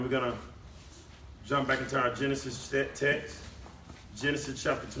We're going to jump back into our Genesis text, Genesis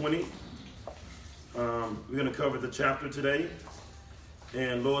chapter 20. We're going to cover the chapter today.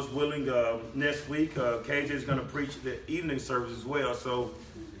 And Lord's willing, next week, KJ is going to preach the evening service as well. So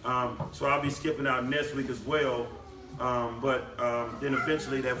I'll be skipping out next week as well. But then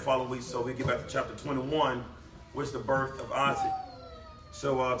eventually that following week, so we get back to chapter 21, which is the birth of Isaac.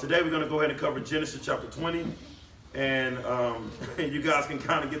 So today we're going to go ahead and cover Genesis chapter 20. And you guys can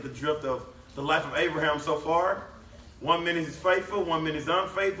kind of get the drift of the life of Abraham so far. 1 minute he's faithful, 1 minute he's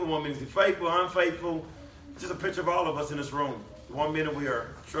unfaithful, 1 minute he's faithful, unfaithful. It's just a picture of all of us in this room. 1 minute we are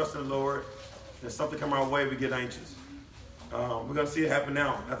trusting the Lord, and something come our way, we get anxious. We're going to see it happen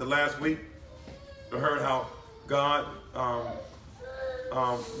now. After last week, we heard how God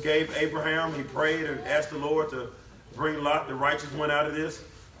gave Abraham, he prayed and asked the Lord to bring Lot, the righteous one, out of this.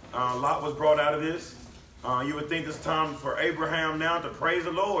 Lot was brought out of this. You would think it's time for Abraham now to praise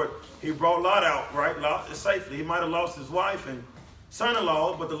the Lord. He brought Lot out, right? Lot is safely. He might have lost his wife and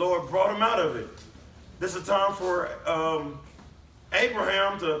son-in-law, but the Lord brought him out of it. This is a time for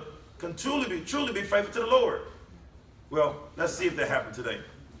Abraham to truly be faithful to the Lord. Well, let's see if that happened today.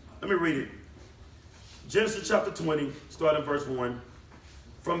 Let me read it. Genesis chapter 20, starting verse 1.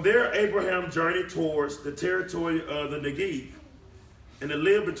 From there, Abraham journeyed towards the territory of the Negev, and it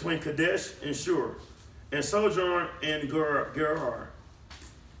lived between Kadesh and Shur, and sojourned in Gerar.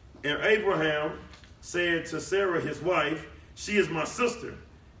 And Abraham said to Sarah his wife, she is my sister,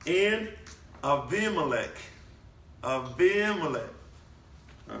 and Abimelech. All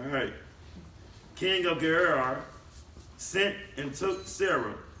right. King of Gerar sent and took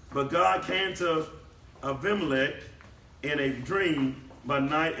Sarah. But God came to Abimelech in a dream by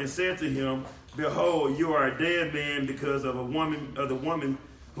night and said to him, behold, you are a dead man because of the woman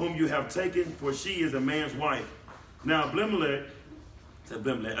whom you have taken, for she is a man's wife. Now Abimelech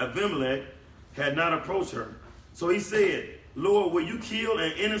had not approached her. So he said, Lord, will you kill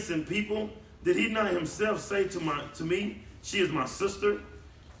an innocent people? Did he not himself say to me, she is my sister?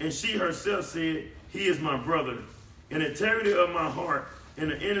 And she herself said, he is my brother. In the integrity of my heart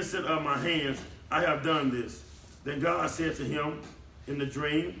and the innocence of my hands, I have done this. Then God said to him in the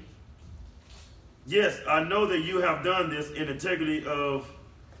dream, yes, I know that you have done this in integrity of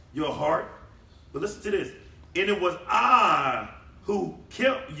your heart. But listen to this. And it was I who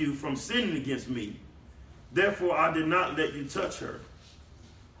kept you from sinning against me. Therefore, I did not let you touch her.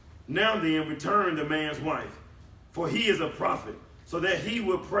 Now then, return the man's wife, for he is a prophet, so that he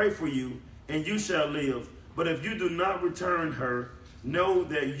will pray for you, and you shall live. But if you do not return her, know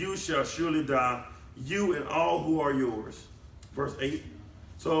that you shall surely die, you and all who are yours. Verse 8.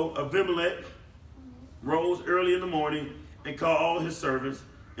 So Abimelech rose early in the morning and called all his servants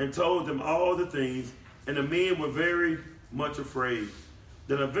and told them all the things, and the men were very much afraid.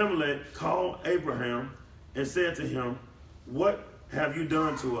 Then Abimelech called Abraham and said to him, what have you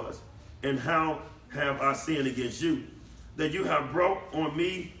done to us, and how have I sinned against you, that you have brought on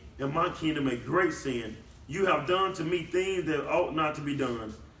me and my kingdom a great sin? You have done to me things that ought not to be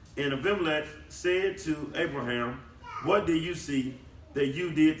done. And Abimelech said to Abraham, what did you see that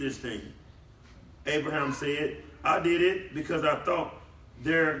you did this thing? Abraham said, I did it because I thought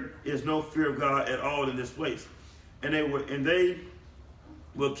there is no fear of God at all in this place. And they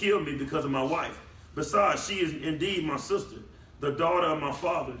will kill me because of my wife. Besides, she is indeed my sister, the daughter of my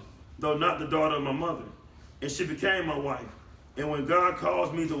father, though not the daughter of my mother. And she became my wife. And when God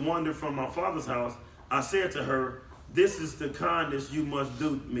caused me to wander from my father's house, I said to her, this is the kindness you must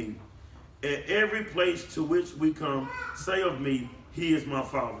do me. At every place to which we come, say of me, he is my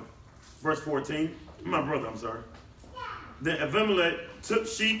father. Verse 14, my brother, I'm sorry. Then Abimelech took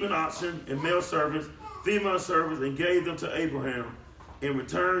sheep and oxen and male servants, female servants, and gave them to Abraham, and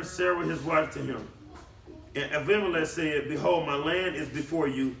returned Sarah his wife to him. And Abimelech said, behold, my land is before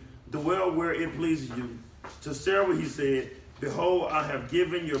you, dwell where it pleases you. To Sarah he said, behold, I have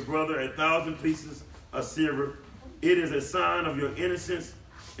given your brother 1,000 pieces of silver. It is a sign of your innocence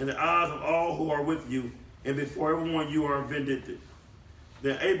in the eyes of all who are with you, and before everyone you are vindictive.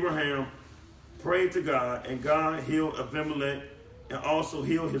 Then Abraham prayed to God, and God healed Abimelech and also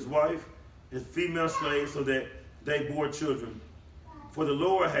healed his wife, his female slaves, so that they bore children. For the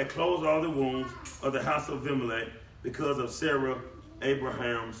Lord had closed all the wombs of the house of Abimelech because of Sarah,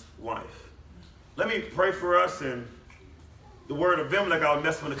 Abraham's wife. Let me pray for us. And the word Abimelech, I was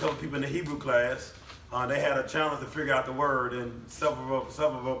messing with a couple people in the Hebrew class. They had a challenge to figure out the word, and several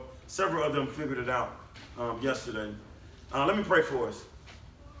of them figured it out yesterday. Let me pray for us.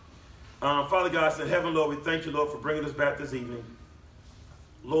 Father God, in heaven, Lord, we thank you, Lord, for bringing us back this evening.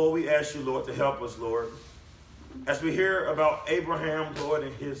 Lord, we ask you, Lord, to help us, Lord. As we hear about Abraham, Lord,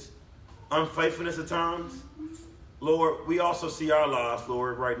 and his unfaithfulness at times, Lord, we also see our lives,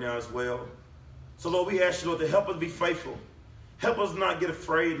 Lord, right now as well. So, Lord, we ask you, Lord, to help us be faithful. Help us not get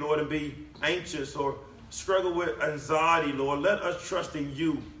afraid, Lord, and be anxious or struggle with anxiety, Lord. Let us trust in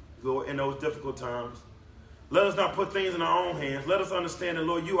you, Lord, in those difficult times. Let us not put things in our own hands. Let us understand that,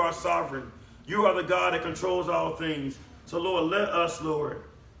 Lord, you are sovereign. You are the God that controls all things. So, Lord, let us, Lord,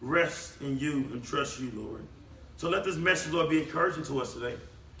 rest in you and trust you, Lord. So let this message, Lord, be encouraging to us today.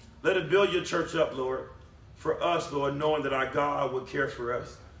 Let it build your church up, Lord, for us, Lord, knowing that our God will care for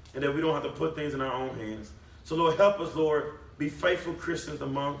us and that we don't have to put things in our own hands. So, Lord, help us, Lord, be faithful Christians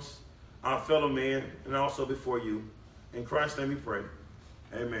amongst our fellow men and also before you. In Christ's name we pray.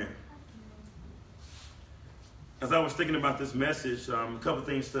 Amen. As I was thinking about this message, a couple of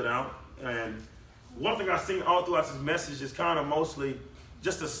things stood out. And one thing I've seen all throughout this message is kind of mostly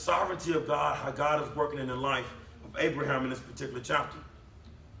just the sovereignty of God, how God is working in the life of Abraham in this particular chapter.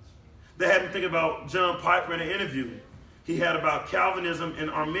 They had me thinking about John Piper in an interview he had about Calvinism and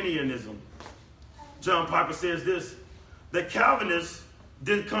Arminianism. John Piper says this, that Calvinists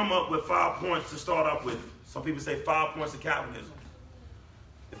didn't come up with 5 points to start off with. Some people say 5 points of Calvinism.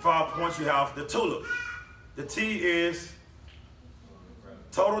 The 5 points you have, the TULIP. The T is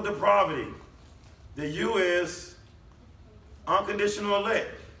total depravity. The U is unconditional elect.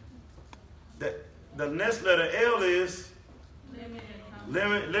 The next letter, L, is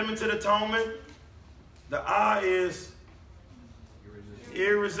limited atonement. The I is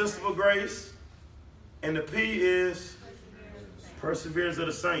irresistible grace. And the P is perseverance of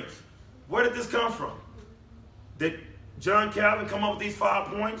the saints. Where did this come from? Did John Calvin come up with these 5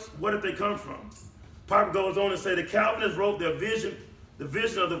 points? Where did they come from? Piper goes on to say the Calvinists wrote their vision, the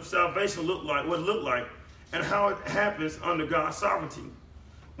vision of the salvation looked like, what it looked like, and how it happens under God's sovereignty.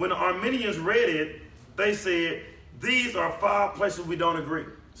 When the Arminians read it, they said, these are 5 places we don't agree.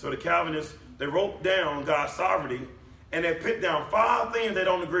 So the Calvinists, they wrote down God's sovereignty, and they picked down 5 things they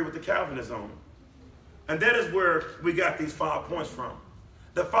don't agree with the Calvinists on. And that is where we got these 5 points from.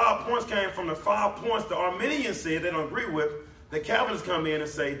 The 5 points came from the 5 points the Arminians said they don't agree with. The Calvinists come in and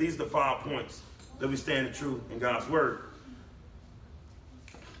say, these are the 5 points that we stand true in God's word.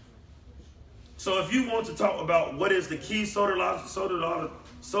 So if you want to talk about what is the key sociological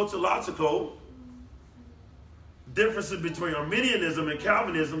differences between Arminianism and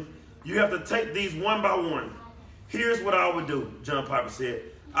Calvinism, you have to take these one by one. Here's what I would do, John Piper said.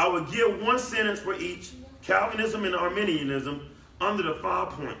 I would give one sentence for each, Calvinism and Arminianism, under the 5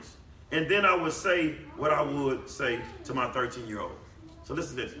 points. And then I would say what I would say to my 13-year-old. So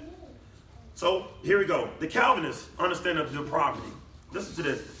listen to this. So here we go. The Calvinists understand the depravity. Listen to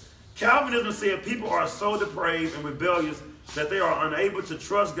this. Calvinism said people are so depraved and rebellious that they are unable to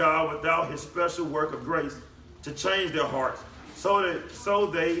trust God without his special work of grace to change their hearts, so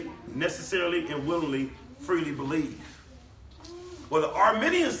they necessarily and willingly freely believe. Well, the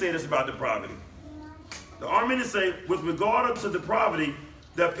Arminians say this about depravity. The Arminians say, with regard to depravity,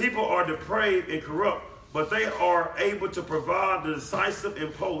 that people are depraved and corrupt, but they are able to provide the decisive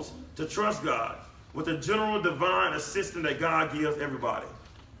impulse to trust God with the general divine assistance that God gives everybody.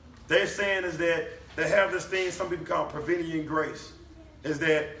 They're saying is that they have this thing some people call prevenient grace, is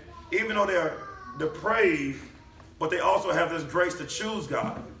that even though they're depraved, but they also have this grace to choose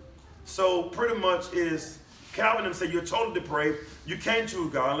God. So pretty much is Calvinists say you're totally depraved, you can't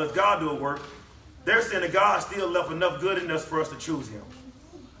choose God unless God do a work. They're saying that God still left enough good in us for us to choose him.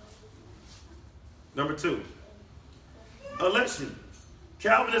 Number 2, election.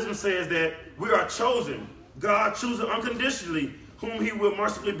 Calvinism says that we are chosen. God chooses unconditionally whom he will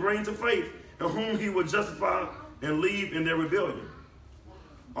mercifully bring to faith and whom he will justify and leave in their rebellion.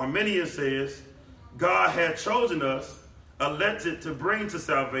 Arminian says God had chosen us, elected to bring to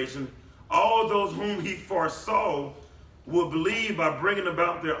salvation all those whom he foresaw would believe by bringing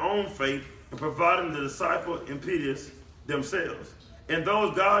about their own faith and providing the disciple impetus themselves. And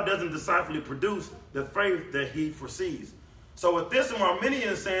those God doesn't decisively produce the faith that he foresees. So what this and Arminian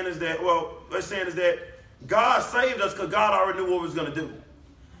is saying is that, they're saying is that God saved us because God already knew what he was going to do.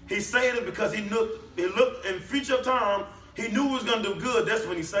 He saved us because he looked in future time, he knew he was going to do good. That's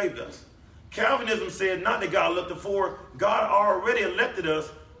when he saved us. Calvinism said not that God looked before, God already elected us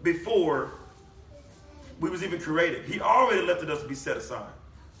before we was even created. He already elected us to be set aside.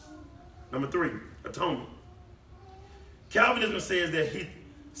 Number 3, atonement. Calvinism says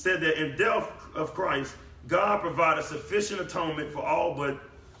that in death of Christ, God provided sufficient atonement for all but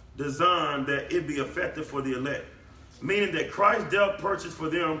designed that it be effective for the elect. Meaning that Christ's death purchased for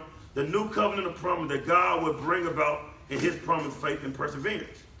them the new covenant of promise that God would bring about in his promised faith and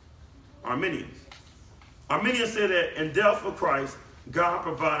perseverance. Arminians. Arminians say that in death for Christ, God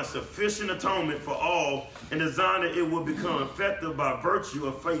provided sufficient atonement for all and designed that it will become effective by virtue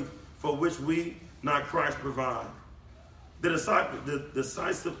of faith for which we, not Christ, provide. The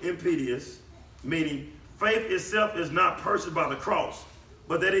decisive impetus, meaning faith itself is not purchased by the cross,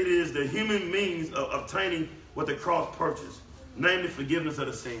 but that it is the human means of obtaining what the cross purchased, namely forgiveness of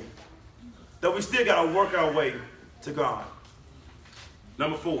the sin. That we still got to work our way to God.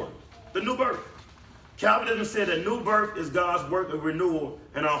 Number 4, the new birth. Calvinism said that new birth is God's work of renewal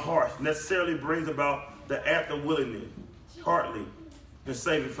in our hearts, necessarily brings about the act of willingly, heartily, and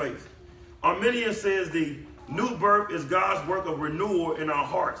saving faith. Arminian says the new birth is God's work of renewal in our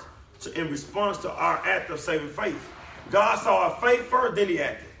hearts in response to our act of saving faith. God saw our faith first, then he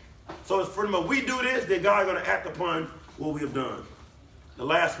acted. So it's for when we do this, then God is going to act upon what we have done. The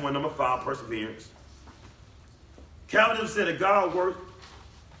last one, number 5, perseverance. Calvinism said that God worked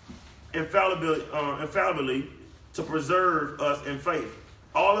infallibly to preserve us in faith.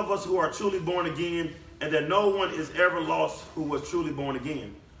 All of us who are truly born again, and that no one is ever lost who was truly born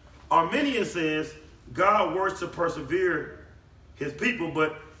again. Arminian says God works to persevere his people,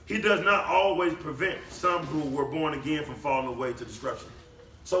 but he does not always prevent some who were born again from falling away to destruction.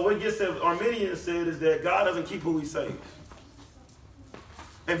 So what gets said, Arminian said, is that God doesn't keep who he saves.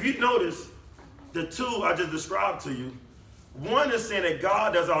 If you notice, the two I just described to you, one is saying that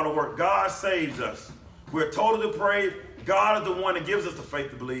God does all the work. God saves us. We're totally depraved. God is the one that gives us the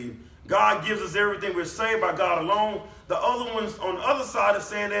faith to believe. God gives us everything. We're saved by God alone. The other ones on the other side is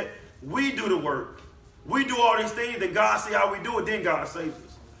saying that we do the work. We do all these things, then God see how we do it, then God saves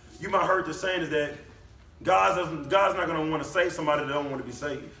us. You might have heard the saying is that God's not going to want to save somebody that don't want to be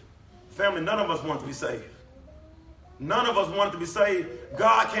saved. Family, none of us want to be saved. None of us wanted to be saved.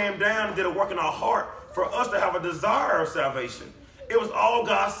 God came down and did a work in our heart for us to have a desire of salvation. It was all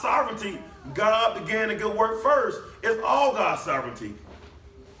God's sovereignty. God began a good work first. It's all God's sovereignty.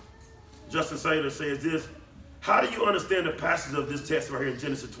 Justin Saylor says this: how do you understand the passage of this text right here in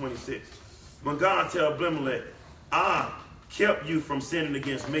Genesis 26? When God tells Abimelech, I kept you from sinning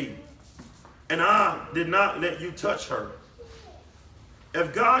against me, and I did not let you touch her.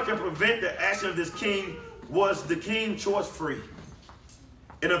 If God can prevent the action of this king, was the king choice free?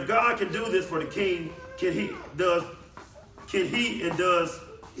 And if God can do this for the king, can he does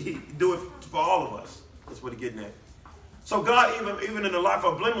he do it for all of us? That's what he's getting at. So God, even in the life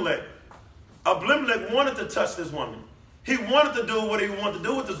of Abimelech wanted to touch this woman. He wanted to do what he wanted to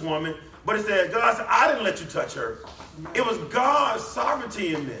do with this woman, but he said, God said, I didn't let you touch her. It was God's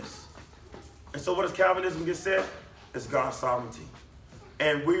sovereignty in this. And so what does Calvinism get said? It's God's sovereignty.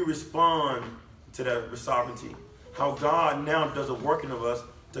 And we respond to that sovereignty. How God now does a working of us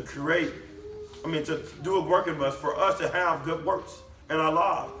to do a working of us for us to have good works in our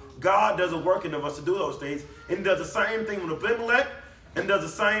lives. God does a working of us to do those things. And he does the same thing with Abimelech, and does the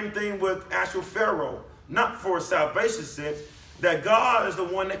same thing with actual Pharaoh. Not for salvation's sake, that God is the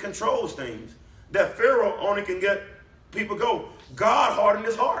one that controls things. That Pharaoh only can get people go. God hardened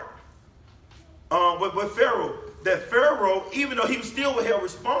his heart with Pharaoh. That Pharaoh, even though he was still held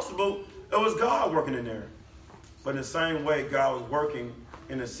responsible, it was God working in there. But in the same way, God was working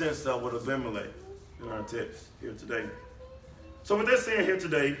in the sense of with Abimelech in our text here today. So what they're saying here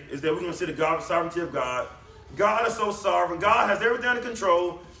today is that we're going to see the sovereignty of God. God is so sovereign. God has everything under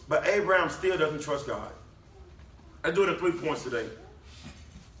control, but Abraham still doesn't trust God. I do it in 3 points today.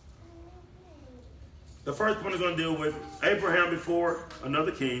 The first point is going to deal with Abraham before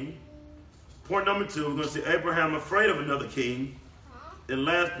another king. Point number 2, we're going to see Abraham afraid of another king. And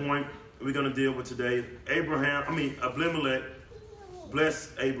last point we're going to deal with today, Abimelech blessed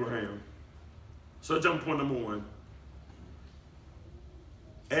Abraham. So jump to point number 1.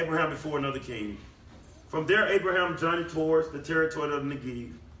 Abraham before another king. From there, Abraham journeyed towards the territory of the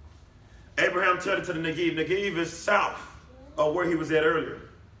Negev. Abraham turned to the Negev. Negev is south of where he was at earlier.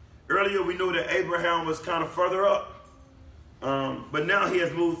 Earlier, we knew that Abraham was kind of further up. But now he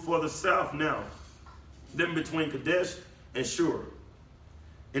has moved further south now, then between Kadesh and Shur.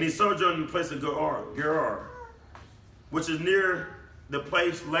 And he sojourned in the place of Gerar, which is near the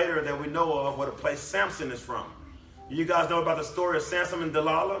place later that we know of where the place Samson is from. You guys know about the story of Samson and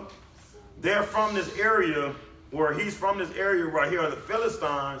Delilah? They're from this area, where he's from this area right here, the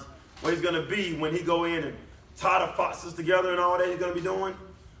Philistines, where he's going to be when he go in and tie the foxes together and all that he's going to be doing.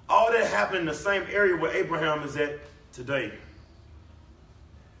 All that happened in the same area where Abraham is at today.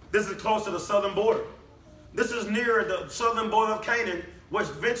 This is close to the southern border. This is near the southern border of Canaan, which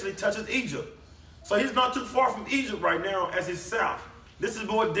eventually touches Egypt. So he's not too far from Egypt right now as he's south. This is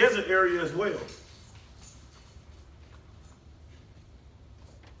more desert area as well.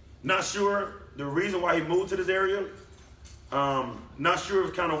 Not sure the reason why he moved to this area. Not sure, it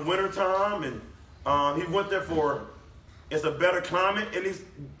was kind of winter time, and he went there for, it's a better climate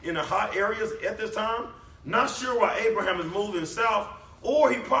in the hot areas at this time. Not sure why Abraham is moving south,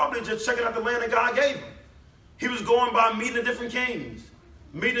 or he probably just checking out the land that God gave him. He was going by meeting the different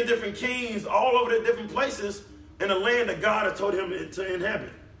kings all over the different places in the land that God had told him to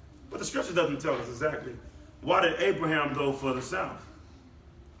inhabit. But the scripture doesn't tell us exactly why did Abraham go further south.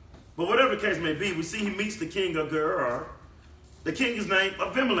 But whatever the case may be, we see he meets the king of Gerar. The king is named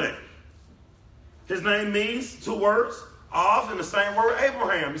Abimelech. His name means two words, Av, and the same word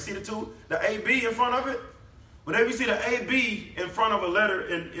Abraham. You see the A-B in front of it? Whenever you see the A-B in front of a letter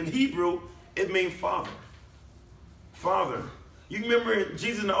in Hebrew, it means father. Father. You remember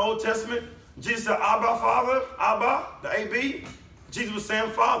Jesus in the Old Testament? Jesus said, Abba, Father, Abba, the A-B. Jesus was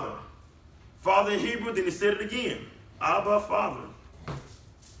saying Father. Father in Hebrew, then he said it again. Abba, Father.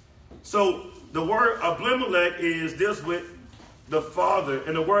 So the word Abimelech deals with the father,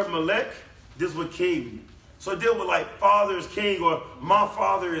 and the word Melech deals with king. So it deals with like father is king, or my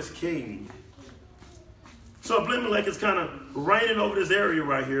father is king. So Abimelech is kind of reigning over this area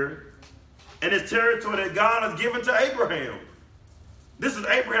right here, and it's territory that God has given to Abraham. This is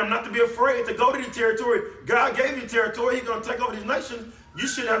Abraham not to be afraid to go to the territory. God gave you territory. He's going to take over these nations. You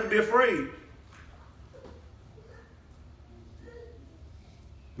shouldn't have to be afraid.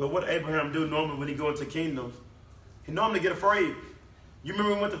 But what Abraham do normally when he go into kingdoms, he normally get afraid. You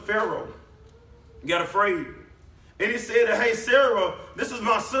remember when he went to Pharaoh? He got afraid. And he said, hey, Sarah, this is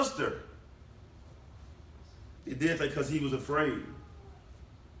my sister. He did that because he was afraid.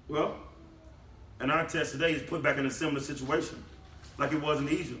 Well, in our text today, he's put back in a similar situation, like it was in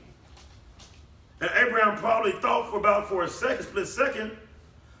Egypt. And Abraham probably thought for a split second,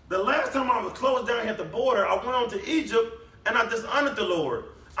 the last time I was close down here at the border, I went on to Egypt and I dishonored the Lord.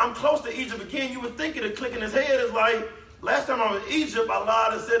 I'm close to Egypt again. You would think it would click in his head. It's like, last time I was in Egypt, I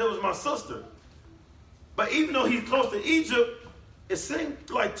lied and said it was my sister. But even though he's close to Egypt, it seemed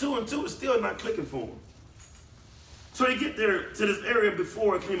like 2 and 2 is still not clicking for him. So he get there to this area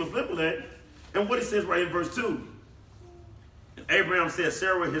before it came Abimelech, and what he says right in verse 2. And Abraham said,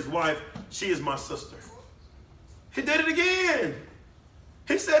 Sarah, his wife, she is my sister. He did it again.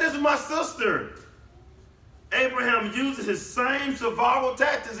 He said, this is my sister. Abraham uses his same survival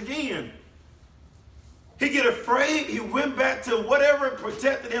tactics again. He get afraid. He went back to whatever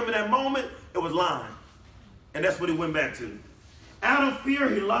protected him in that moment. It was lying. And that's what he went back to. Out of fear,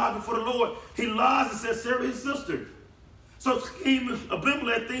 he lied before the Lord. He lies and says Sarah is his sister. So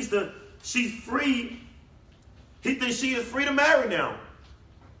Abimelech thinks that she's free. He thinks she is free to marry now.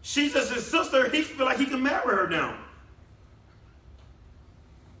 She's just his sister. He feels like he can marry her now.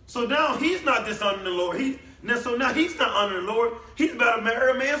 So now he's not dishonoring the Lord. So now he's not honoring the Lord. He's about to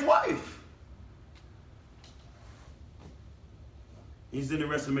marry a man's wife. He's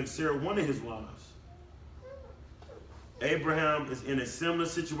interested to make Sarah one of his wives. Abraham is in a similar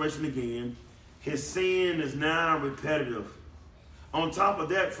situation again. His sin is now repetitive. On top of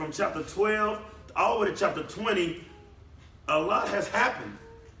that, from chapter 12 all the way to chapter 20, a lot has happened.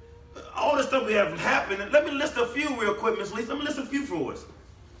 All the stuff we have happened. Let me list a few real quick, Miss Lisa. Let me list a few for us.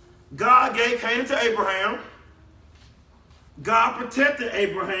 God gave Canaan to Abraham. God protected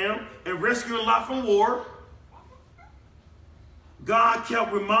Abraham and rescued Lot from war. God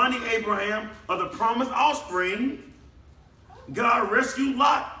kept reminding Abraham of the promised offspring. God rescued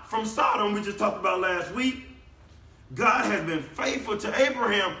Lot from Sodom, we just talked about last week. God has been faithful to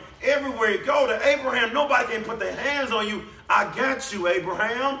Abraham everywhere he go. To Abraham, nobody can put their hands on you. I got you,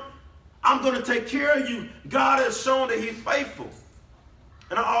 Abraham. I'm going to take care of you. God has shown that he's faithful.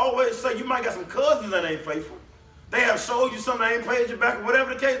 And I always say, you might got some cousins that ain't faithful. They have showed you something, they ain't paid you back, or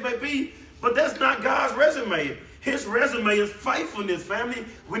whatever the case may be. But that's not God's resume. His resume is faithfulness, family.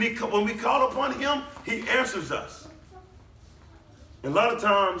 When we call upon him, he answers us. And a lot of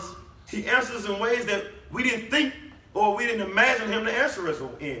times, he answers in ways that we didn't think or we didn't imagine him to answer us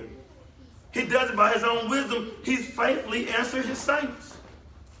in. He does it by his own wisdom. He's faithfully answered his saints.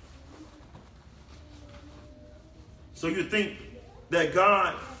 So you think that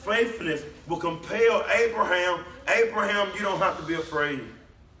God's faithfulness will compel Abraham. Abraham, you don't have to be afraid.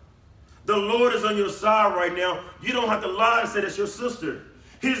 The Lord is on your side right now. You don't have to lie and say that's your sister.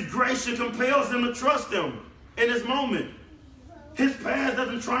 His grace should compel him to trust him in this moment. His past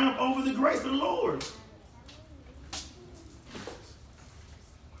doesn't triumph over the grace of the Lord.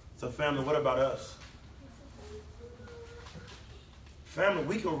 So family, what about us? Family,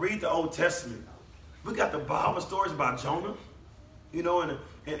 we can read the Old Testament. We got the Bible stories about Jonah, you know, and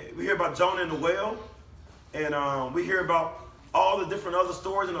we hear about Jonah in the well, and we hear about all the different other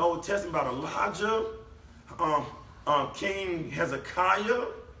stories in the Old Testament about Elijah, King Hezekiah,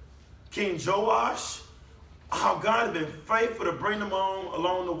 King Joash, how God has been faithful to bring them on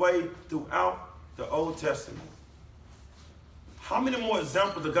along the way throughout the Old Testament. How many more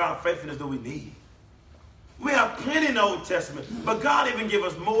examples of God's faithfulness do we need? We have plenty in the Old Testament, but God even give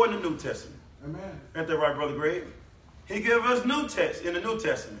us more in the New Testament. Amen. Ain't that right, Brother Greg? He gives us new text in the New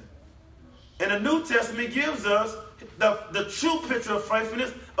Testament. And the New Testament gives us the true picture of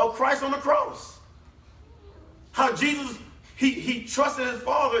faithfulness of Christ on the cross. How Jesus, he trusted his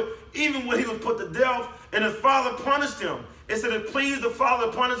Father even when he was put to death and his Father punished him. It said it pleased the Father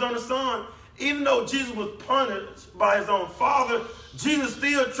to punish on the Son. Even though Jesus was punished by his own Father, Jesus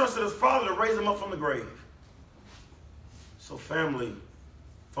still trusted his Father to raise him up from the grave. So family,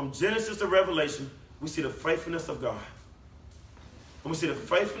 from Genesis to Revelation, we see the faithfulness of God. And we see the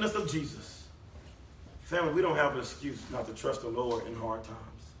faithfulness of Jesus. Family, we don't have an excuse not to trust the Lord in hard times.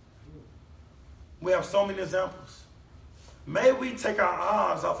 We have so many examples. May we take our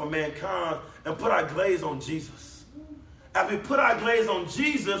eyes off of mankind and put our glaze on Jesus. As we put our glaze on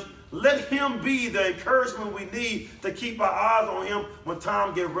Jesus, let him be the encouragement we need to keep our eyes on him when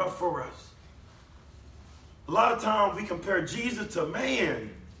times get rough for us. A lot of times we compare Jesus to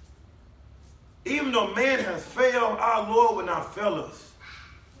man. Even though man has failed, our Lord will not fail us.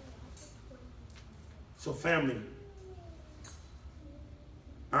 So family,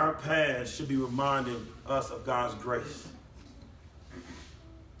 our past should be reminding us of God's grace.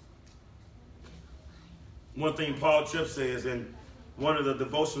 One thing Paul Tripp says in one of the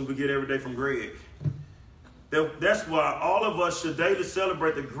devotions we get every day from Greg, that's why all of us should daily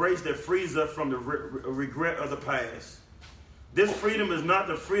celebrate the grace that frees us from the regret of the past. This freedom is not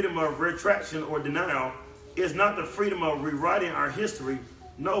the freedom of retraction or denial. It's not the freedom of rewriting our history.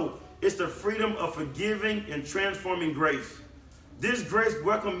 No, it's the freedom of forgiving and transforming grace. This grace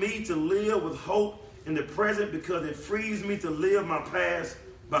welcomes me to live with hope in the present because it frees me to leave my past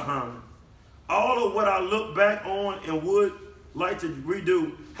behind. All of what I look back on and would like to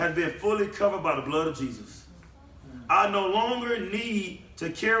redo has been fully covered by the blood of Jesus. I no longer need to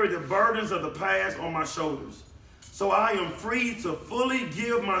carry the burdens of the past on my shoulders. So I am free to fully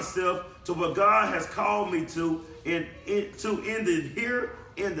give myself to what God has called me to in the here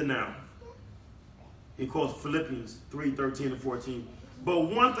and the now. He quotes Philippians 3:13-14. But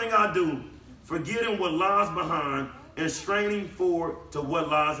one thing I do, forgetting what lies behind and straining forward to what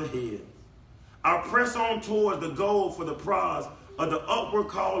lies ahead. I press on towards the goal for the prize of the upward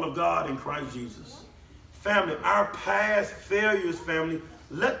call of God in Christ Jesus. Family, our past failures, family,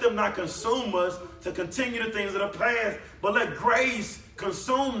 let them not consume us to continue the things of the past, but let grace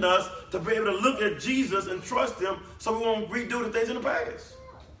consume us to be able to look at Jesus and trust him so we won't redo the things in the past.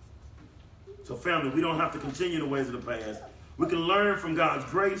 So family, we don't have to continue the ways of the past. We can learn from God's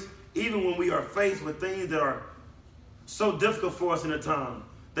grace even when we are faced with things that are so difficult for us in the time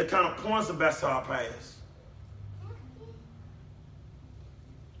that kind of points us back to our past.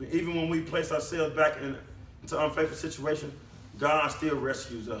 Even when we place ourselves back into unfaithful situation, God still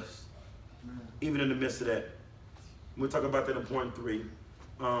rescues us, even in the midst of that. We'll talk about that in point 3.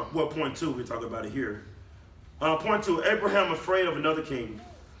 Point 2, we'll talk about it here. Point 2, Abraham afraid of another king.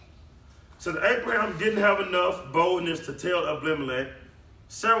 So Abraham didn't have enough boldness to tell Abimelech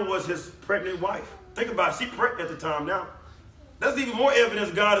Sarah was his pregnant wife. Think about it, she's pregnant at the time now. That's even more evidence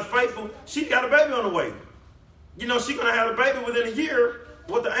God is faithful. She got a baby on the way. You know, she's going to have a baby within a year,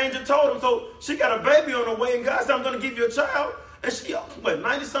 what the angel told him. So she got a baby on the way, and God said, I'm going to give you a child. And she,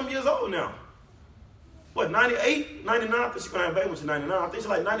 90-something years old now. 98, 99? I think she's going to have a baby when she's 99. I think she's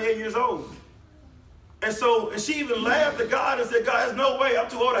like 98 years old. And she even laughed at God and said, God, there's no way. I'm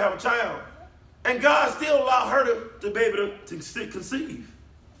too old to have a child. And God still allowed her to be able to conceive.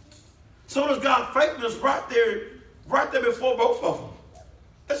 So there's God's faithfulness right there before both of them.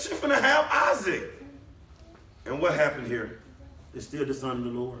 And she's going to have Isaac. And what happened here? They still dishonored the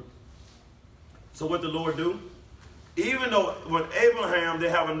Lord. So what did the Lord do? Even though when Abraham, they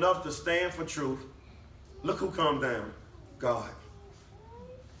have enough to stand for truth, look who comes down. God.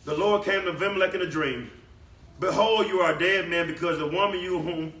 The Lord came to Abimelech in a dream. Behold, you are a dead man because the woman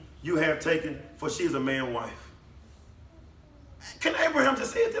whom you have taken, for she is a man's wife. Can Abraham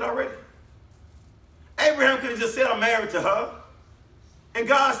just say that already? Abraham could have just said, I'm married to her. And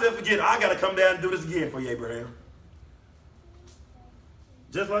God said, forget it. I got to come down and do this again for you, Abraham.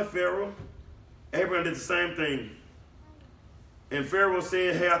 Just like Pharaoh, Abraham did the same thing. And Pharaoh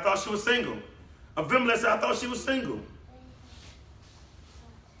said, hey, I thought she was single. Abimelech said, I thought she was single.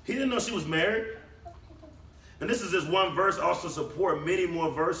 He didn't know she was married. And this is just one verse also support many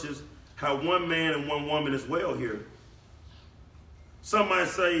more verses how one man and one woman is well here. Some might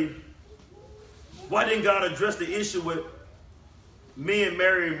say, why didn't God address the issue with men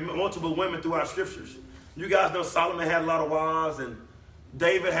marrying multiple women throughout scriptures? You guys know Solomon had a lot of wives, and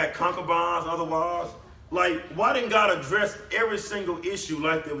David had concubines, other wives. Like, why didn't God address every single issue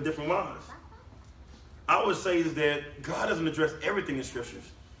like that with different wives? I would say is that God doesn't address everything in scriptures.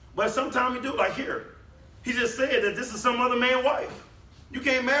 But sometimes he do, like here. He just said that this is some other man's wife. You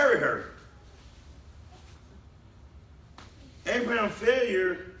can't marry her. Abraham's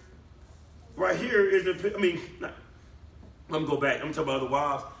failure right here is let me go back. I'm talking about other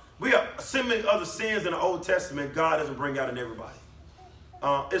wives. We have so many other sins in the Old Testament God doesn't bring out in everybody.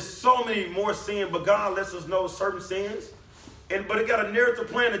 It's so many more sins, but God lets us know certain sins. But it got a narrative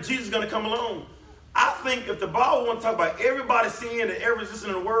plan that Jesus is going to come along. I think if the Bible want to talk about everybody's sin that ever existed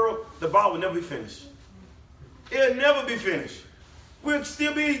in the world, the Bible will never be finished. It'll never be finished. We'll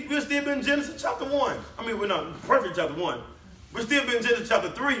still be in Genesis chapter 1. I mean, we're not perfect chapter 1. We'll still be in Genesis chapter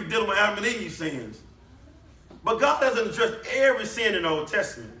 3 dealing with Adam and Eve's sins. But God doesn't address every sin in the Old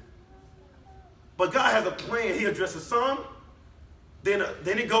Testament. But God has a plan. He addresses some. Then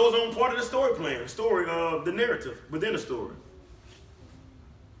it goes on part of the story plan, the narrative within the story.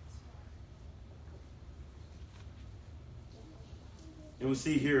 And we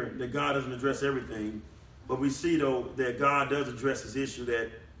see here that God doesn't address everything. But we see, though, that God does address this issue that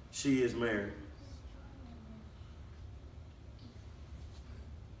she is married.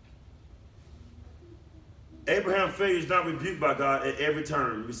 Abraham's failure is not rebuked by God at every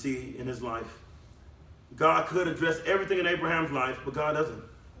turn we see in his life. God could address everything in Abraham's life, but God doesn't.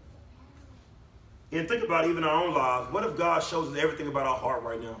 And think about even our own lives. What if God shows us everything about our heart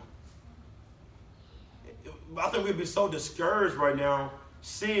right now? I think we'd be so discouraged right now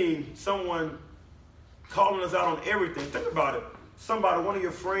seeing someone calling us out on everything. Think about it. Somebody, one of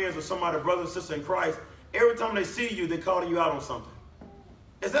your friends or somebody, brother or sister in Christ, every time they see you, they're calling you out on something.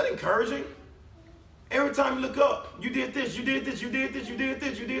 Is that encouraging? Every time you look up, you did this, you did this, you did this, you did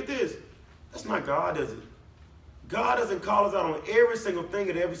this, you did this. That's not God, is it? God doesn't call us out on every single thing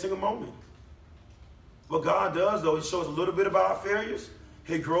at every single moment. What God does, though, he shows a little bit about our failures.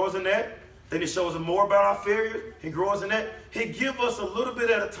 He grows in that. Then he shows us more about our failures. He grows in that. He gives us a little bit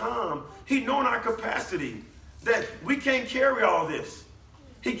at a time. He knows our capacity, that we can't carry all this.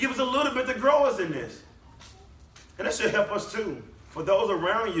 He gives us a little bit to grow us in this. And that should help us too. For those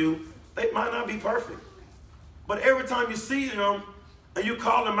around you, they might not be perfect. But every time you see them and you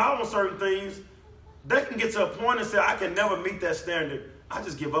call them out on certain things, they can get to a point and say, I can never meet that standard. I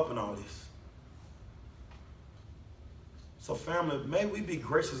just give up on all this. So family, may we be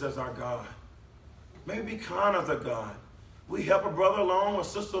gracious as our God. May we be kind as our God. We help a brother along or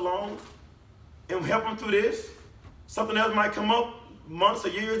sister along and we help them through this. Something else might come up months or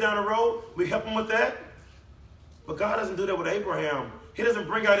years down the road. We help them with that. But God doesn't do that with Abraham. He doesn't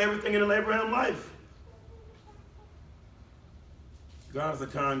bring out everything in Abraham's life. God is a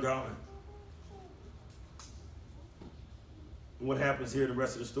kind God. And what happens here in the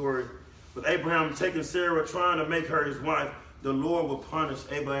rest of the story? With Abraham taking Sarah, trying to make her his wife, the Lord will punish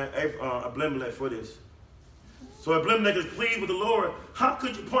Abimelech for this. So Abimelech is pleased with the Lord. How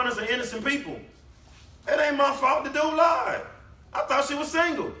could you punish an innocent people? It ain't my fault the dude lied. I thought she was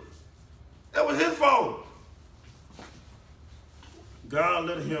single. That was his fault. God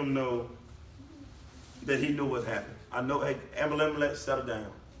let him know that he knew what happened. I know Abimelech settled down.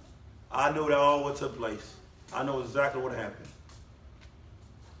 I know that all what took place. I know exactly what happened.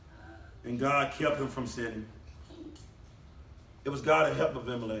 And God kept him from sinning. It was God that helped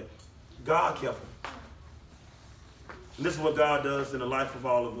Abimelech. God kept him. And this is what God does in the life of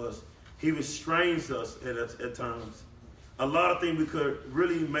all of us. He restrains us at times. A lot of things we could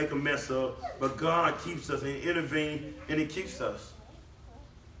really make a mess of, but God keeps us and intervenes and he keeps us.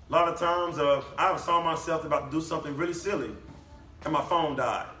 A lot of times I saw myself about to do something really silly and my phone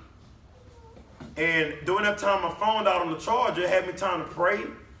died. And during that time my phone died on the charger, it had me time to pray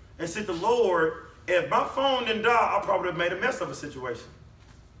and seek the Lord. If my phone didn't die, I probably would have made a mess of a situation.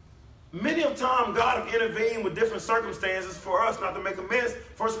 Many of times, God has intervened with different circumstances for us not to make a mess,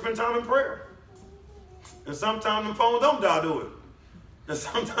 for us to spend time in prayer. And sometimes the phone don't die, do it. And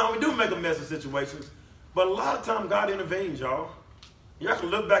sometimes we do make a mess of situations. But a lot of times, God intervenes, y'all. Y'all can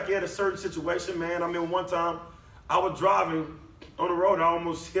look back at a certain situation, man. I mean, one time, I was driving on the road, and I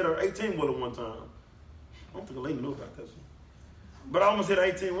almost hit an 18-wheeler one time. I don't think Elena knew about that. But I almost hit an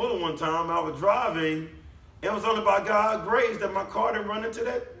 18-wheeler one time. I was driving. It was only by God's grace that my car didn't run into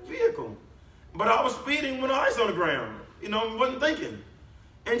that vehicle. But I was speeding with ice on the ground. Wasn't thinking.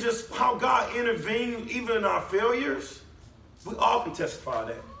 And just how God intervened even in our failures, we all can testify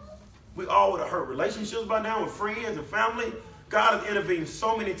that. We all would have hurt relationships by now with friends and family God has intervened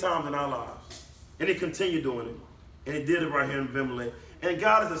so many times in our lives. And he continued doing it. And he did it right here in Abimelech. And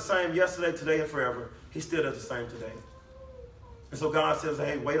God is the same yesterday, today, and forever. He still does the same today. And so God says,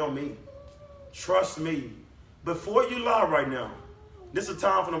 hey, wait on me. Trust me. Before you lie right now, this is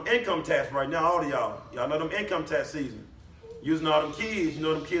time for them income tax right now, all of y'all. Y'all know them income tax season. Using all them kids, you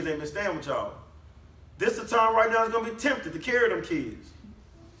know them kids ain't been staying with y'all. This is the time right now is going to be tempted to carry them kids.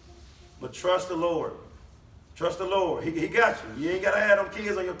 But trust the Lord. Trust the Lord. He got you. You ain't got to have them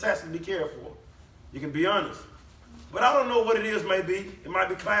kids on your taxes to be cared for. You can be honest. But I don't know what it is, maybe. It might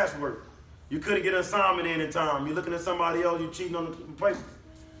be classwork. You couldn't get an assignment in time. You're looking at somebody else, you're cheating on the paper.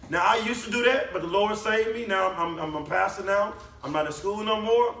 Now, I used to do that, but the Lord saved me. Now, I'm a pastor now. I'm not in school no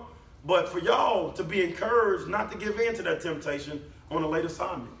more. But for y'all to be encouraged not to give in to that temptation on a late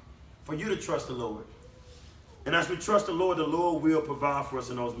assignment. For you to trust the Lord. And as we trust the Lord will provide for us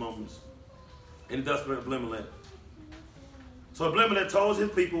in those moments. And he does for Abimelech. So Abimelech told his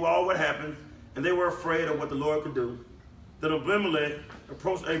people all what happened, and they were afraid of what the Lord could do. Then Abimelech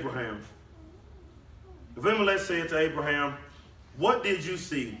approached Abraham. Abimelech said to Abraham, what did you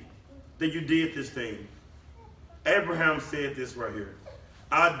see that you did this thing? Abraham said this right here.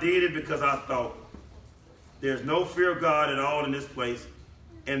 I did it because I thought, there's no fear of God at all in this place,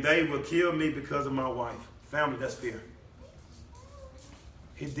 and they will kill me because of my wife. Family, that's fear.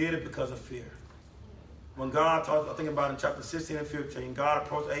 He did it because of fear. When God talked, I think about in chapter 16 and 15, God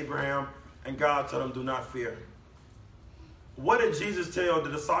approached Abraham, and God told him, do not fear. What did Jesus tell the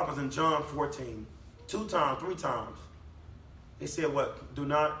disciples in John 14? 2 times, 3 times. He said what? Do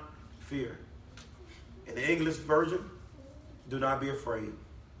not fear. In the English version, do not be afraid.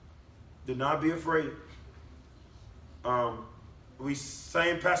 Do not be afraid.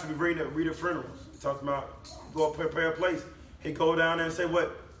 Same passage we read at funerals. He talks about go prepare a place. He go down there and say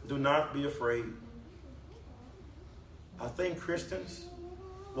what? Do not be afraid. I think Christians,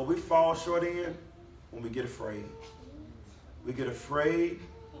 what we fall short in, when we get afraid. We get afraid,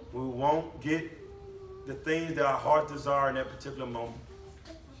 we won't get the things that our hearts desire in that particular moment.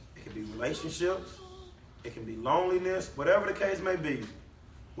 It can be relationships, it can be loneliness, whatever the case may be.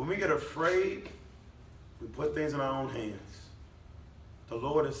 When we get afraid, we put things in our own hands. The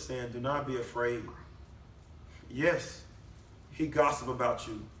Lord is saying, do not be afraid. Yes, he gossiped about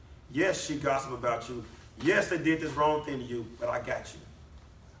you. Yes, she gossiped about you. Yes, they did this wrong thing to you, but I got you.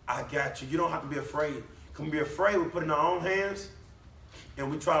 I got you. You don't have to be afraid. Can we be afraid? We put it in our own hands, and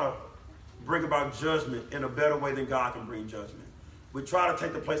we try to bring about judgment in a better way than God can bring judgment. We try to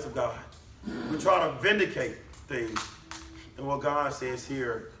take the place of God. We try to vindicate things. And what God says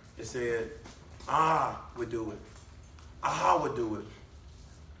here, it said, I would do it. I would do it.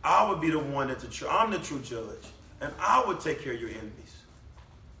 I would be the one I'm the true judge. And I would take care of your enemies.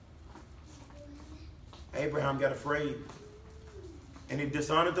 Abraham got afraid. And he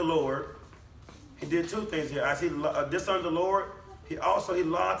dishonored the Lord. He did 2 things here. As he dishonored the Lord, he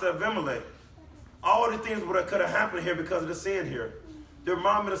lied to Abimelech. All the things that could have happened here because of the sin here. They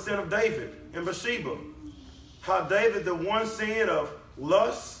remind me of the sin of David and Bathsheba. How David, the one sin of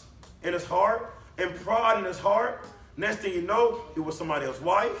lust in his heart and pride in his heart. Next thing you know, he was somebody else's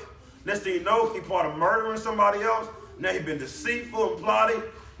wife. Next thing you know, he part of murdering somebody else. Now he's been deceitful and plotting.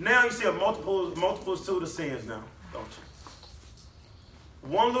 Now you see a multitude of sins now, don't you?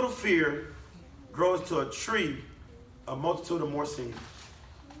 One little fear grows to a tree, a multitude of more sins.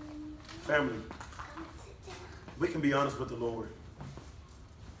 Family, we can be honest with the Lord.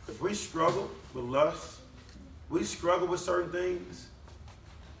 If we struggle with lust, we struggle with certain things,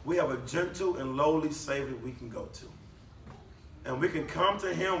 we have a gentle and lowly Savior we can go to. And we can come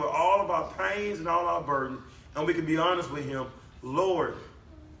to him with all of our pains and all our burdens, and we can be honest with him. Lord,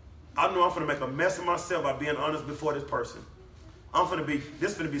 I know I'm going to make a mess of myself by being honest before this person.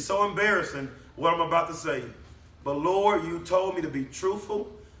 This is going to be so embarrassing what I'm about to say. But Lord, you told me to be truthful.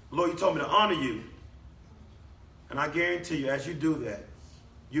 Lord, you told me to honor you. And I guarantee you, as you do that,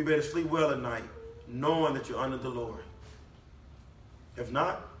 you better sleep well at night, knowing that you're under the Lord. If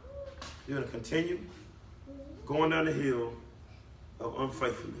not, you're going to continue going down the hill of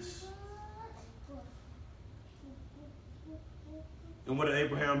unfaithfulness. And what did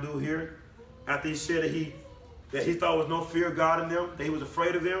Abraham do here? After he said that he thought was no fear of God in them, that he was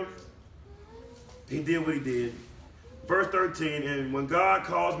afraid of them, he did what he did. Verse 13, and when God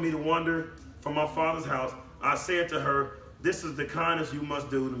caused me to wander from my father's house, I said to her, this is the kindness you must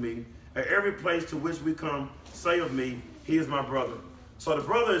do to me. At every place to which we come, say of me, he is my brother. So the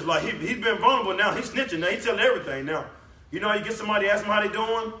brother is like, he's been vulnerable now. He's snitching now. He's telling everything now. You know, you get somebody, ask them how they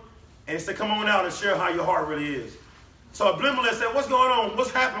doing, and they say, come on out and share how your heart really is. So Abimelech said, what's going on?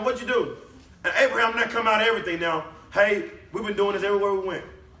 What's happening? What'd you do? And Abraham now come out of everything now. Hey, We've been doing this everywhere we went.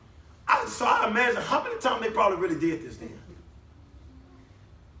 So I imagine how many times they probably really did this then.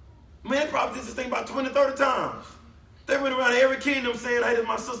 Man, they probably did this thing about 20, 30 times. They went around every kingdom saying, hey, this is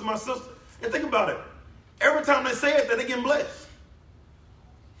my sister, my sister. And think about it. Every time they say it, they're getting blessed.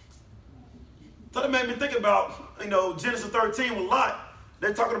 So that made me think about, Genesis 13 with Lot.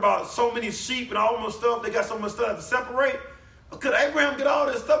 They're talking about so many sheep and all this stuff. They got so much stuff to separate. Could Abraham get all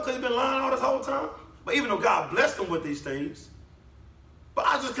this stuff because he's been lying all this whole time? But even though God blessed him with these things, but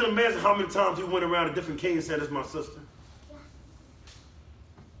I just can imagine how many times he went around to different kings and said, "This is my sister."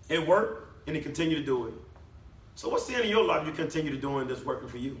 It worked, and he continued to do it. So what's sin in your life you continue to doing that's working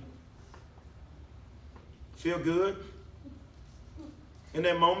for you? Feel good in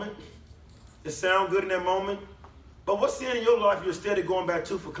that moment? It sound good in that moment? But what's sin in your life you're steady going back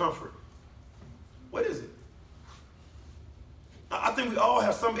to for comfort? What is it? I think we all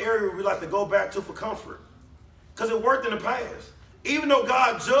have some area we like to go back to for comfort because it worked in the past. Even though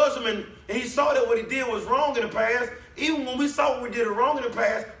God judged him and he saw that what he did was wrong in the past, even when we saw what we did wrong in the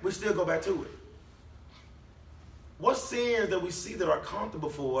past, we still go back to it. What sins that we see that are comfortable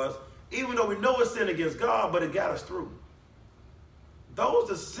for us, even though we know it's sin against God, but it got us through?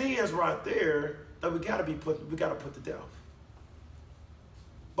 Those are sins right there that we got to put to death.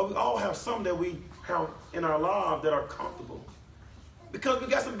 But we all have some that we have in our lives that are comfortable because we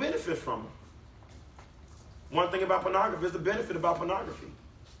got some benefit from them. One thing about pornography is the benefit about pornography.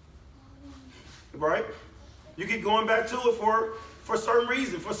 Right? You keep going back to it for certain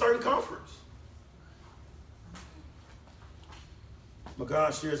reasons, for certain comforts. But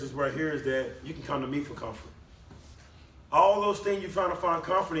God shares this right here is that you can come to me for comfort. All those things you're trying to find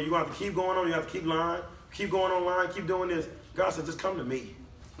comfort in, you're going to have to keep going on, you have to keep lying, keep going online, keep doing this. God said, just come to me.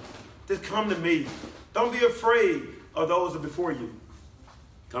 Just come to me. Don't be afraid of those that are before you.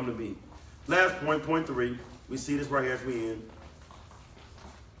 Come to me. Last point, point 3. We see this right here as we end.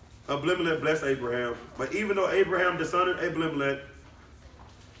 Abimelech blessed Abraham. But even though Abraham dishonored Abimelech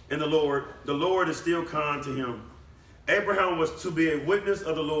and the Lord is still kind to him. Abraham was to be a witness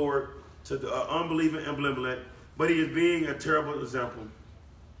of the Lord to the unbelieving Abimelech, but he is being a terrible example.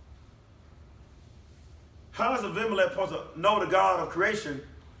 How is Abimelech supposed to know the God of creation?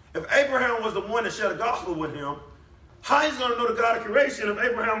 If Abraham was the one that shared the gospel with him, how is he going to know the God of creation if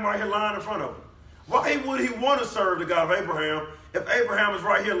Abraham right here lying in front of him? Why would he want to serve the God of Abraham if Abraham is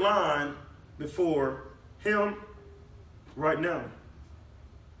right here lying before him right now?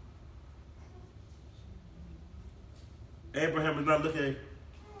 Abraham is not looking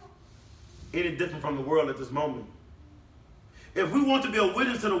any different from the world at this moment. If we want to be a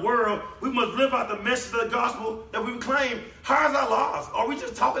witness to the world, we must live out the message of the gospel that we claim. How's our lives? Are we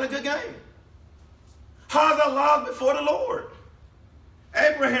just talking a good game? How's our lives before the Lord?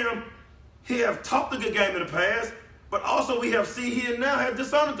 Abraham, he have talked a good game in the past, but also we have seen he now have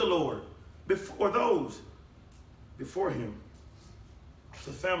dishonored the Lord before those before him.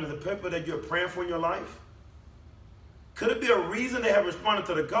 So family, the people that you're praying for in your life, could it be a reason they have responded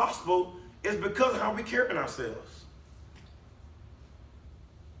to the gospel is because of how we carry ourselves?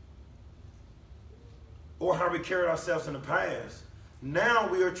 Or how we carried ourselves in the past.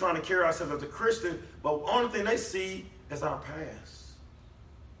 Now we are trying to carry ourselves as a Christian, but the only thing they see is our past.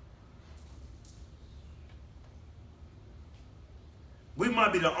 We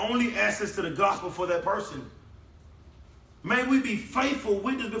might be the only access to the gospel for that person. May we be faithful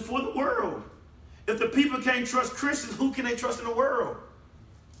witnesses before the world. If the people can't trust Christians, who can they trust in the world?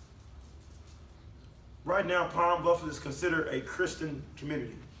 Right now, Palm Bluff is considered a Christian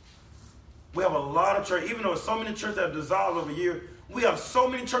community. We have a lot of churches, even though so many churches have dissolved over the years, we have so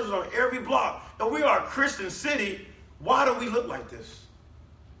many churches on every block. And we are a Christian city. Why do we look like this?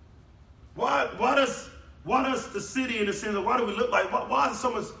 Why does the city, in the sense of why do we look like, why is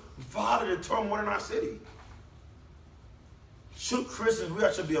so much violence and turmoil in our city? Should Christians, we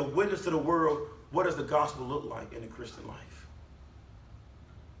actually be a witness to the world. What does the gospel look like in the Christian life?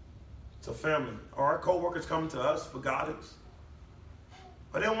 So family, are our co-workers coming to us for guidance?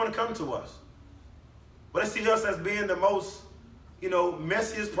 But they don't want to come to us. But they see us as being the most,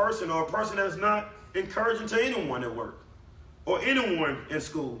 messiest person, or a person that's not encouraging to anyone at work, or anyone in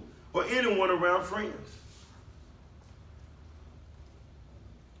school, or anyone around friends.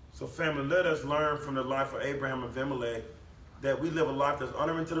 So family, let us learn from the life of Abraham and Abimelech that we live a life that's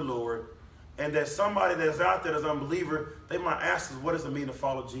honoring to the Lord, and that somebody that's out there that's an unbeliever, they might ask us, what does it mean to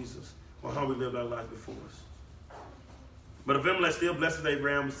follow Jesus, or how we live our life before us? But Abimelech still blesses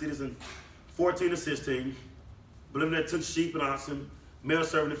Abraham. We see this in 14 and 16. But Abimelech took sheep and oxen, male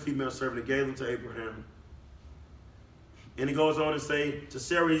servant and female servant, and gave them to Abraham. And he goes on to say, to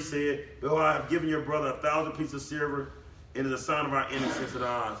Sarah he said, "Behold, I have given your brother 1,000 pieces of silver and is a sign of our innocence in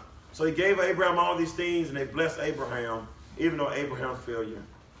our eyes. So he gave Abraham all these things, and they blessed Abraham, even though Abraham failure.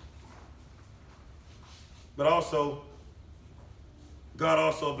 But also, God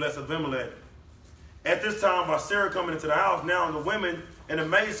also blessed Abimelech. At this time, by Sarah coming into the house, now the women and the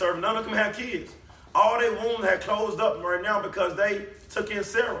maidservant, none of them had kids. All their wombs had closed up right now because they took in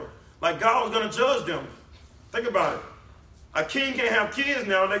Sarah. Like God was going to judge them. Think about it. A king can't have kids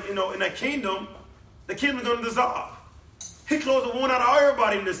now. Like, in that kingdom, the kingdom's going to dissolve. He closed the wound out of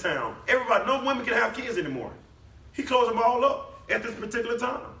everybody in this town. Everybody, no women can have kids anymore. He closed them all up at this particular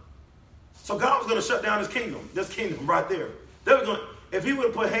time. So God was going to shut down his kingdom. This kingdom right there. They were going. If he would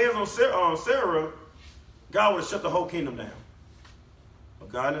have put hands on Sarah, God would have shut the whole kingdom down. But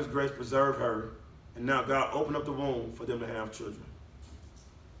God in his grace preserved her. And now God opened up the womb for them to have children.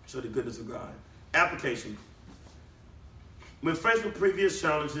 Show the goodness of God. Application. When faced with previous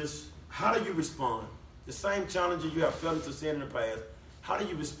challenges, how do you respond? The same challenges you have fell into sin in the past, how do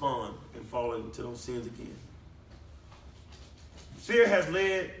you respond and fall into those sins again? Fear has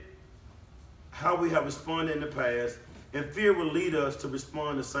led how we have responded in the past, and fear will lead us to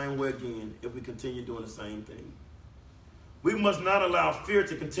respond the same way again if we continue doing the same thing. We must not allow fear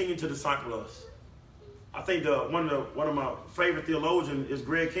to continue to disciple us. I think one of my favorite theologians is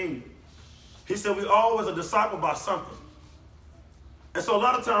Greg King. He said we always are discipled by something. And so a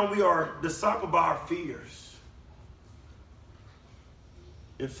lot of times we are discipled by our fears.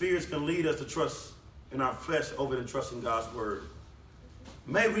 And fears can lead us to trust in our flesh over than trusting God's word.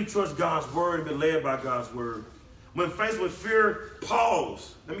 May we trust God's word and be led by God's word. When faced with fear,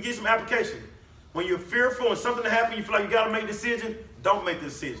 pause. Let me give you some application. When you're fearful and something happens, you feel like you got to make a decision, don't make the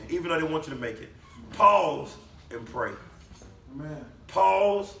decision, even though they want you to make it. Pause and pray. Amen.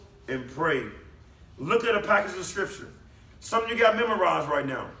 Pause and pray. Look at a package of scripture. Something you got memorized right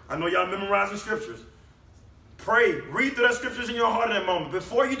now. I know y'all memorizing scriptures. Pray. Read through that scriptures in your heart in that moment.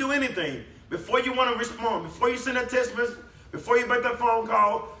 Before you do anything, before you want to respond, before you send that text message, before you make that phone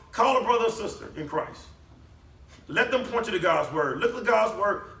call a brother or sister in Christ. Let them point you to God's word. Look at God's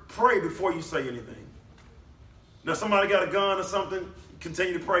word. Pray before you say anything. Now, somebody got a gun or something,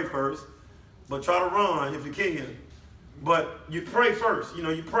 continue to pray first. But try to run if you can. But you pray first.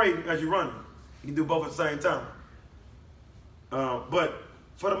 You pray as you're running. You can do both at the same time. But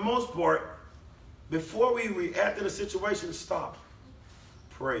for the most part, before we react to the situation, stop.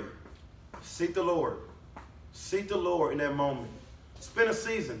 Pray. Seek the Lord. Seek the Lord in that moment. Spend a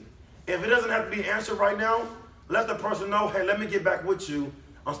season. If it doesn't have to be answered right now, let the person know, hey, let me get back with you.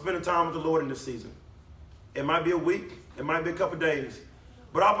 I'm spending time with the Lord in this season. It might be a week. It might be a couple days.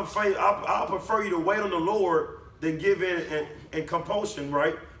 But I prefer you to wait on the Lord than give in compulsion,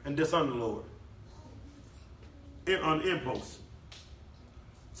 right? And dishonor the Lord. On impulse.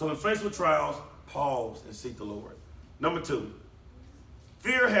 So when faced with trials, pause and seek the Lord. Number 2,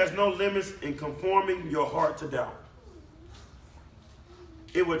 fear has no limits in conforming your heart to doubt.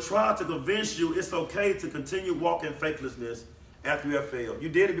 It will try to convince you it's okay to continue walking faithlessness after you have failed. You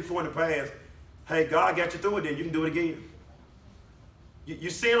did it before in the past. Hey, God got you through it, then you can do it again.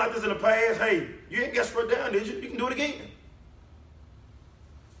 You sin like this in the past, hey, you ain't got struck down, did you? You can do it again.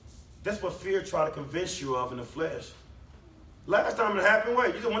 That's what fear try to convince you of in the flesh. Last time it happened,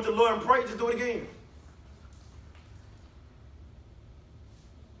 wait, you just went to the Lord and prayed, just do it again.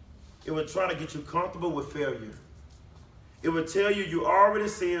 It would try to get you comfortable with failure. It would tell you you already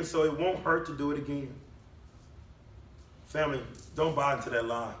sinned, so it won't hurt to do it again. Family, don't buy into that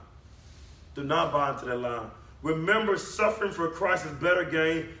lie. Do not buy into that lie. Remember, suffering for Christ is better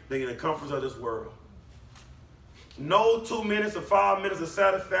gain than the comforts of this world. No 2 minutes or 5 minutes of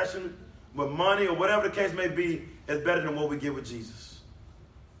satisfaction with money or whatever the case may be is better than what we get with Jesus.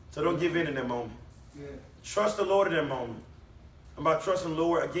 So don't give in that moment. Yeah. Trust the Lord in that moment. About trusting the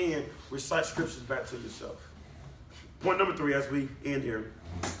Lord, again, recite scriptures back to yourself. Point number 3 as we end here,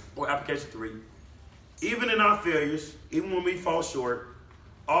 or application 3. Even in our failures, even when we fall short,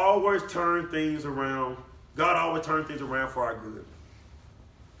 always turn things around. God always turns things around for our good.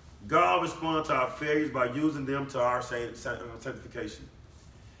 God responds to our failures by using them to our sanctification.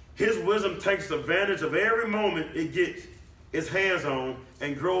 His wisdom takes advantage of every moment it gets its hands on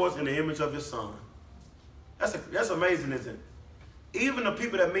and grows in the image of his son. That's amazing, isn't it? Even the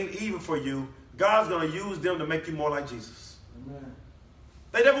people that mean evil for you, God's going to use them to make you more like Jesus. Amen.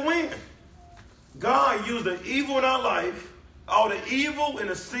 They never win. God used the evil in our life, all the evil and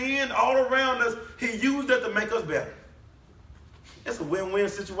the sin all around us, he used that to make us better. It's a win-win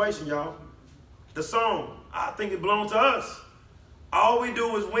situation, y'all. The song, I think it belongs to us. All we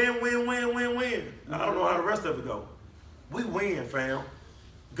do is win, win, win, win, win. I don't know how the rest of it go. We win, fam.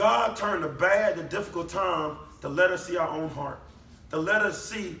 God turned the bad, the difficult time to let us see our own heart, to let us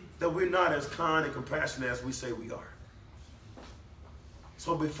see that we're not as kind and compassionate as we say we are.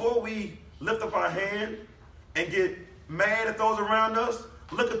 So before we lift up our hand and get mad at those around us,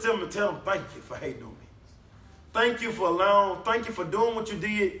 look at them and tell them, thank you for hating on me. Thank you for doing what you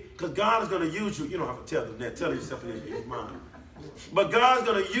did, because God is going to use you. You don't have to tell them that. Tell yourself in your mind. But God's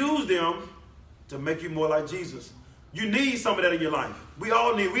going to use them to make you more like Jesus. You need some of that in your life. We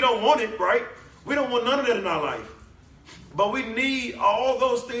all need. We don't want it, right? We don't want none of that in our life. But we need all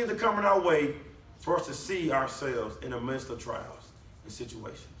those things to come in our way for us to see ourselves in the midst of trials and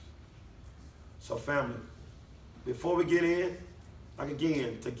situations. So family, before we get in, like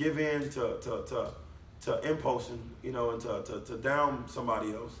again, to give in to impulsion, and to down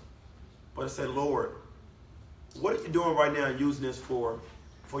somebody else, but to say, Lord, what are you doing right now and using this for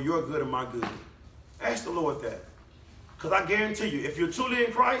your good and my good? Ask the Lord that. Because I guarantee you, if you're truly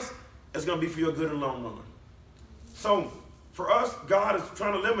in Christ, it's going to be for your good in the long run. So for us, God is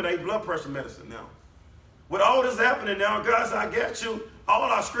trying to eliminate blood pressure medicine now. With all this happening now, God said, I got you. All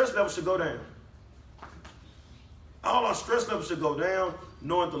our stress levels should go down. All our stress levels should go down,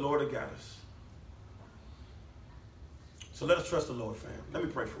 knowing the Lord has got us. So let us trust the Lord, fam. Let me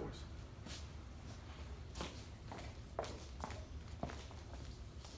pray for us.